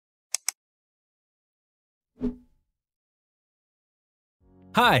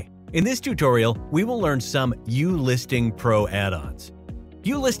Hi, in this tutorial, we will learn some uListing Pro add-ons.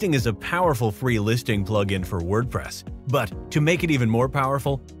 uListing is a powerful free listing plugin for WordPress, but to make it even more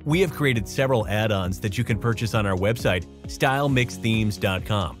powerful, we have created several add-ons that you can purchase on our website,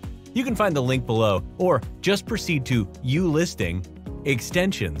 stylemixthemes.com. You can find the link below, or just proceed to uListing,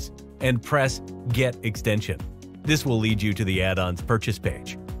 Extensions, and press Get Extension. This will lead you to the add-ons purchase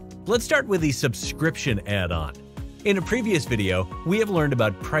page. Let's start with the subscription add-on. In a previous video, we have learned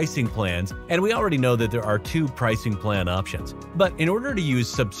about pricing plans, and we already know that there are two pricing plan options. But in order to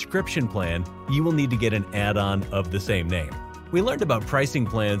use subscription plan, you will need to get an add-on of the same name. We learned about pricing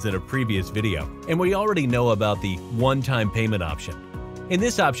plans in a previous video, and we already know about the one-time payment option. In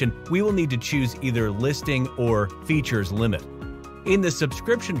this option, we will need to choose either listing or features limit. In the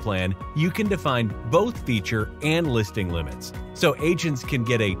subscription plan, you can define both feature and listing limits, so agents can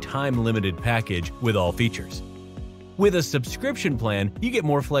get a time-limited package with all features. With a subscription plan, you get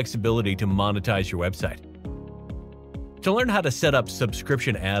more flexibility to monetize your website. To learn how to set up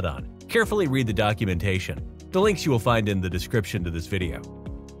subscription add-on, carefully read the documentation. The links you will find in the description to this video.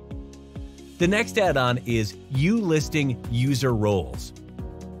 The next add-on is uListing User Roles.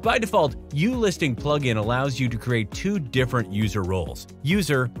 By default, uListing plugin allows you to create two different user roles,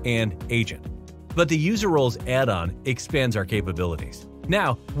 user and agent. But the User Roles add-on expands our capabilities.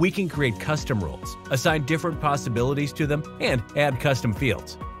 Now, we can create custom roles, assign different possibilities to them, and add custom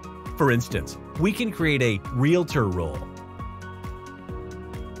fields. For instance, we can create a Realtor role.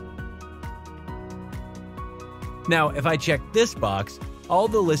 Now, if I check this box, all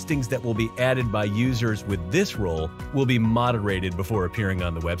the listings that will be added by users with this role will be moderated before appearing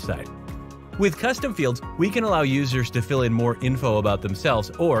on the website. With custom fields, we can allow users to fill in more info about themselves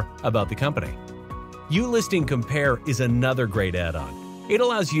or about the company. uListing Compare is another great add-on. It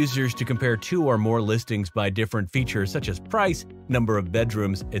allows users to compare two or more listings by different features such as price, number of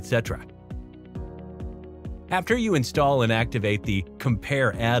bedrooms, etc. After you install and activate the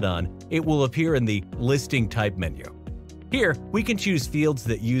Compare add-on, it will appear in the Listing Type menu. Here, we can choose fields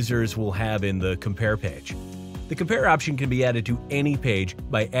that users will have in the Compare page. The Compare option can be added to any page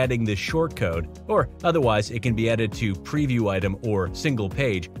by adding this shortcode, or otherwise it can be added to Preview Item or Single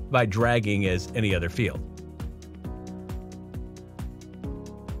Page by dragging as any other field.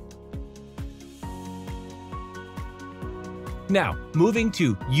 Now, moving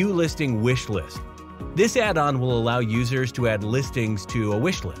to uListing Wishlist. This add-on will allow users to add listings to a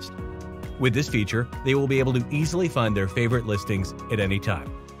wish list. With this feature, they will be able to easily find their favorite listings at any time.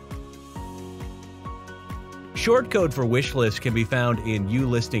 Shortcode for wishlist can be found in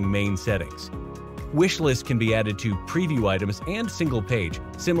uListing main settings. Wishlist can be added to preview items and single page,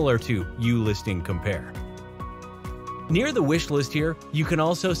 similar to uListing Compare. Near the wishlist here, you can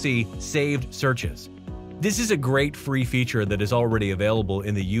also see saved searches. This is a great free feature that is already available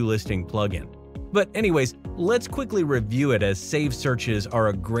in the uListing plugin. But anyways, let's quickly review it as saved searches are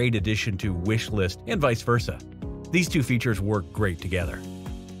a great addition to Wishlist and vice versa. These two features work great together.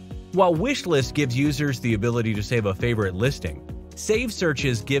 While Wishlist gives users the ability to save a favorite listing, saved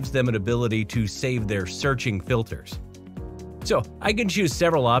searches gives them an ability to save their searching filters. So I can choose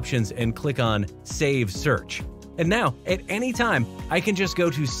several options and click on Save Search. And now, at any time, I can just go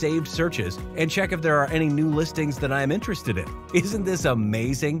to Saved Searches and check if there are any new listings that I am interested in. Isn't this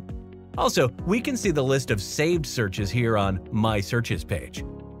amazing? Also, we can see the list of saved searches here on My Searches page.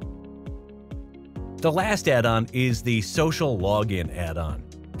 The last add-on is the Social Login add-on.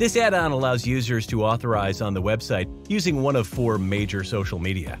 This add-on allows users to authorize on the website using one of four major social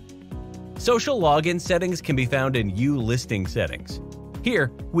media. Social login settings can be found in uListing Settings.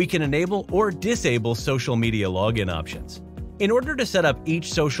 Here, we can enable or disable social media login options. In order to set up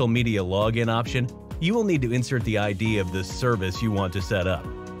each social media login option, you will need to insert the ID of the service you want to set up.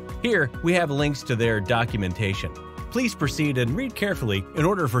 Here, we have links to their documentation. Please proceed and read carefully in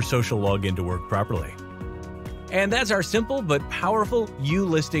order for social login to work properly. And that's our simple but powerful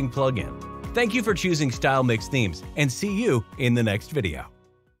uListing plugin. Thank you for choosing StyleMix Themes, and see you in the next video.